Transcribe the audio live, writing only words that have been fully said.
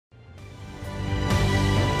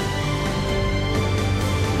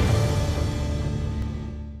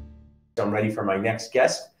I'm ready for my next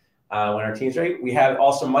guest. When our team's ready, we have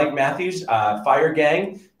also Mike Mathews,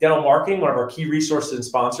 Firegang Dental Marketing, one of our key resources and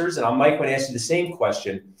sponsors. And I'm Mike, going to ask you the same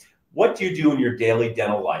question. What do you do in your daily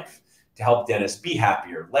dental life to help dentists be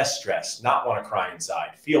happier, less stressed, not want to cry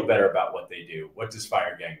inside, feel better about what they do? What does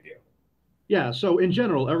Firegang do? Yeah, so in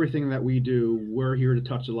general, everything that we do, we're here to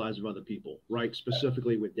touch the lives of other people, right?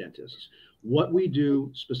 Specifically with dentists. What we do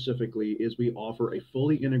specifically is we offer a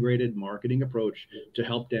fully integrated marketing approach to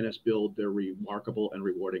help dentists build their remarkable and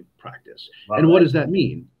rewarding practice. And what does that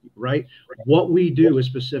mean, right? What we do is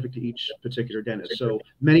specific to each particular dentist. So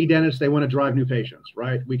many dentists, they want to drive new patients,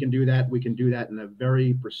 right? We can do that. We can do that in a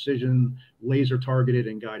very precision, laser targeted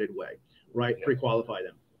and guided way, right? Pre-qualify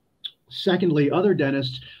them. Secondly, other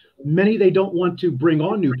dentists, many, they don't want to bring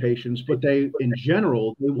on new patients, but they, in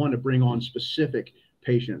general, they want to bring on specific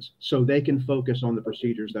patients so they can focus on the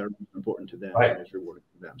procedures that are important to them and is rewarding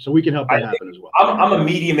to them. So we can help that happen as well. I'm a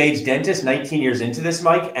medium-aged dentist, 19 years into this,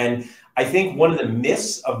 Mike, and I think one of the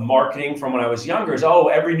myths of marketing from when I was younger is, oh,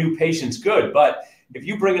 every new patient's good. But if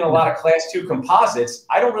you bring in a lot of class 2 composites,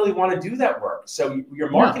 I don't really want to do that work. So your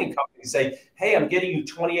marketing company say, hey, I'm getting you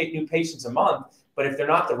 28 new patients a month. But if they're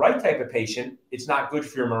not the right type of patient, it's not good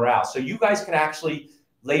for your morale. So you guys can actually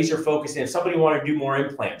laser focus in. If somebody wanted to do more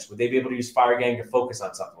implants, would they be able to use Firegang to focus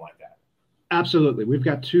on something like that? Absolutely. We've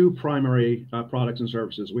got 2 primary products and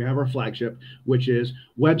services. We have our flagship, which is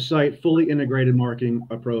website, fully integrated marketing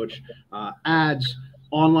approach, ads,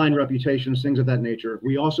 online reputations, things of that nature.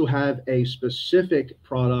 We also have a specific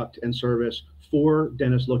product and service for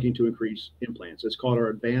dentists looking to increase implants. It's called our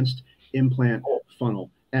Advanced Implant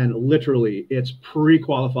Funnel. And literally, it's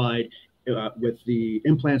pre-qualified with the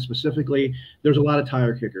implant specifically. There's a lot of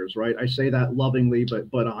tire kickers, right? I say that lovingly,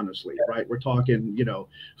 but honestly, right? We're talking,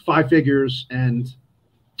 5 figures. And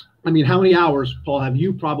I mean, how many hours, Paul, have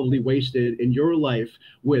you probably wasted in your life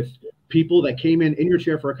with people that came in your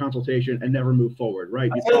chair for a consultation and never moved forward,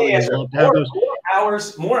 right? You probably love to have those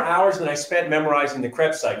more hours than I spent memorizing the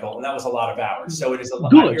Krebs cycle, and that was a lot of hours. So it is a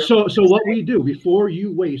lot. Good. So what we do, before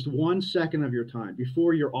you waste 1 second of your time,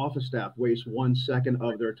 before your office staff wastes 1 second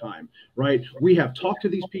of their time, right? We have talked to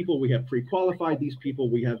these people, we have pre-qualified these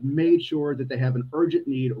people, we have made sure that they have an urgent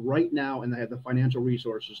need right now and they have the financial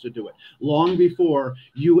resources to do it long before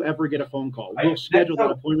you ever get a phone call. We'll schedule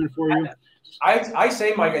that appointment for you. I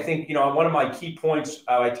say, Mike, I think, one of my key points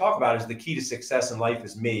I talk about is the key to success in life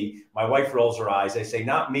is me. My wife rolls her eyes. I say,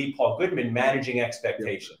 not me, Paul Goodman, managing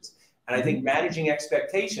expectations. And I think managing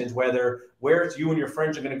expectations, where it's you and your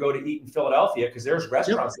friends are going to go to eat in Philadelphia, because there's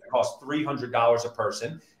restaurants that cost $300 a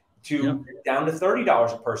person to down to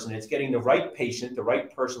 $30 a person. It's getting the right patient, the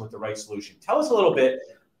right person with the right solution. Tell us a little bit.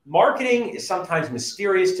 Marketing is sometimes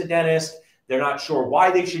mysterious to dentists. They're not sure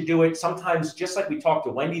why they should do it. Sometimes, just like we talked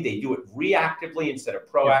to Wendy, they do it reactively instead of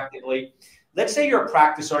proactively. Let's say you're a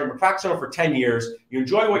practice owner, you're a practice owner for 10 years, you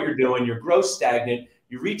enjoy what you're doing, your growth's stagnant,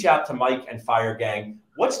 you reach out to Mike and Firegang.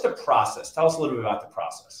 What's the process? Tell us a little bit about the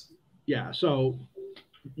process. Yeah, so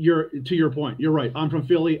to your point, you're right. I'm from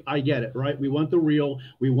Philly. I get it, right? We want the real,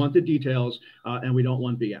 we want the details, and we don't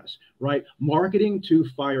want BS, right? Marketing to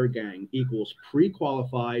Firegang equals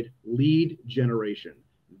pre-qualified lead generation.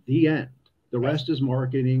 The end. The rest is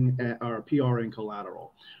marketing or PR and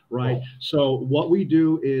collateral, right? Cool. So what we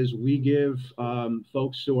do is we give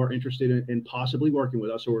folks who are interested in possibly working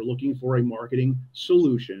with us, who are looking for a marketing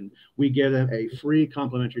solution, we give them a free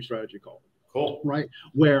complimentary strategy call. Cool. Right?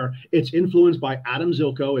 Where it's influenced by Adam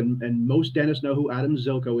Zilko, and most dentists know who Adam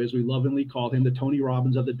Zilko is. We lovingly call him the Tony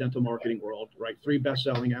Robbins of the dental marketing world, right? 3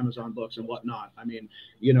 best-selling Amazon books and whatnot. I mean,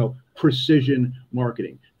 precision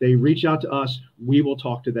marketing. They reach out to us. We will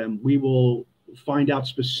talk to them. We will find out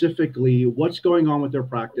specifically what's going on with their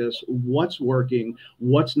practice, what's working,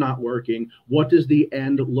 what's not working, what does the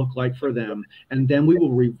end look like for them, and then we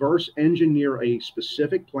will reverse engineer a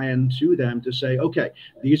specific plan to them to say, okay,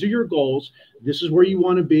 these are your goals, this is where you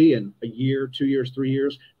want to be in a year, 2 years, 3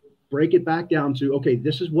 years. Break it back down to, okay,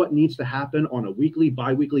 this is what needs to happen on a weekly,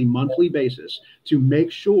 bi-weekly, monthly basis to make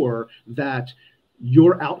sure that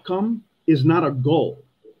your outcome is not a goal,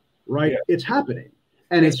 right? Yeah. It's happening.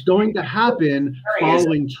 And it's going to happen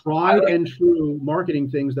following tried and true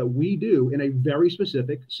marketing things that we do in a very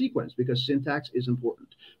specific sequence, because syntax is important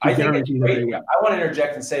to guarantee that they win. I want to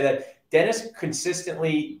interject and say that dentists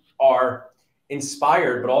consistently are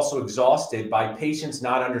inspired but also exhausted by patients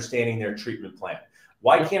not understanding their treatment plan.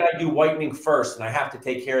 Why can't I do whitening first and I have to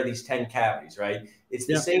take care of these 10 cavities, right? It's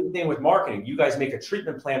the same thing with marketing. You guys make a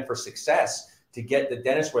treatment plan for success. to get the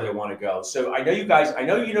dentist where they want to go. So I know you guys, I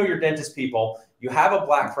know you know your dentist people. You have a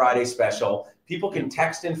Black Friday special. People can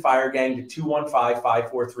text in Firegang to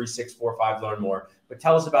 215-543-645, learn more. But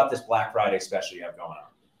tell us about this Black Friday special you have going on.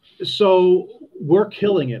 So we're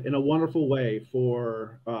killing it in a wonderful way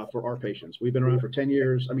for our patients. We've been around for 10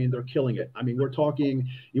 years. I mean, they're killing it. I mean, we're talking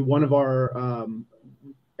one of our,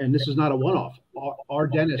 and this is not a one-off, our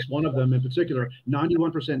dentists, one of them in particular,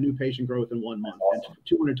 91% new patient growth in 1 month and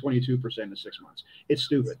 222% in 6 months. It's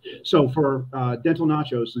stupid. So for Dental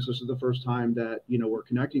Nachos, since this is the first time that, we're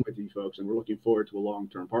connecting with you folks and we're looking forward to a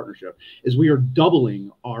long-term partnership, is we are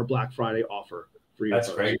doubling our Black Friday offer. That's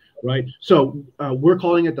folks, great. Right. So we're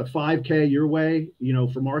calling it the 5K your way,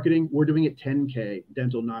 for marketing. We're doing it 10K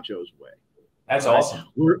Dental Nachos way. That's awesome.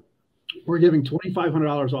 We're giving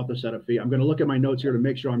 $2,500 off the setup fee. I'm going to look at my notes here to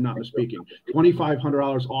make sure I'm not misspeaking.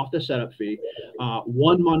 $2,500 off the setup fee,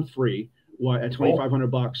 1 month free at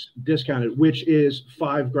 $2,500 discounted, which is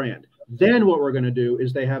 $5,000. Then what we're going to do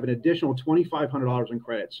is they have an additional $2,500 in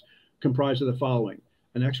credits comprised of the following: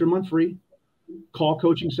 an extra month free, call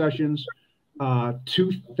coaching sessions,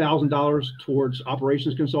 $2,000 towards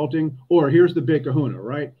operations consulting, or here's the big kahuna,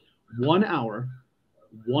 right? 1 hour,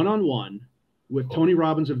 one-on-one with Tony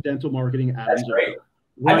Robbins of Dental Marketing. That's great.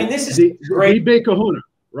 Right? I mean, this is great. The big kahuna,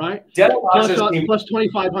 right? Plus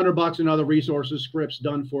 $2,500 in other resources, scripts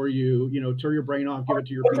done for you, turn your brain off, give it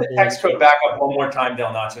to your people. Put the text code back up one more time,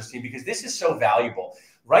 Del Nachos team, because this is so valuable.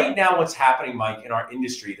 Right now, what's happening, Mike, in our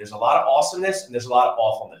industry, there's a lot of awesomeness and there's a lot of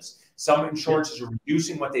awfulness. Some insurances are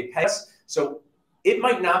reducing what they pay us. So it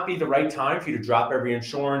might not be the right time for you to drop every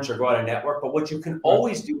insurance or go out of network, but what you can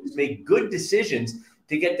always do is make good decisions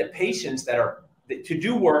to get the patients to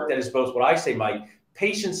do work that is both what I say, Mike,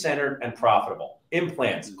 patient-centered and profitable.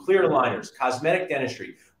 Implants, clear aligners, cosmetic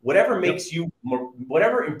dentistry, whatever makes you,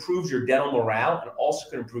 whatever improves your dental morale and also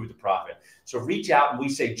can improve the profit. So reach out and we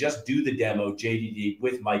say, just do the demo, JDD,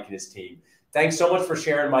 with Mike and his team. Thanks so much for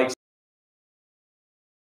sharing, Mike.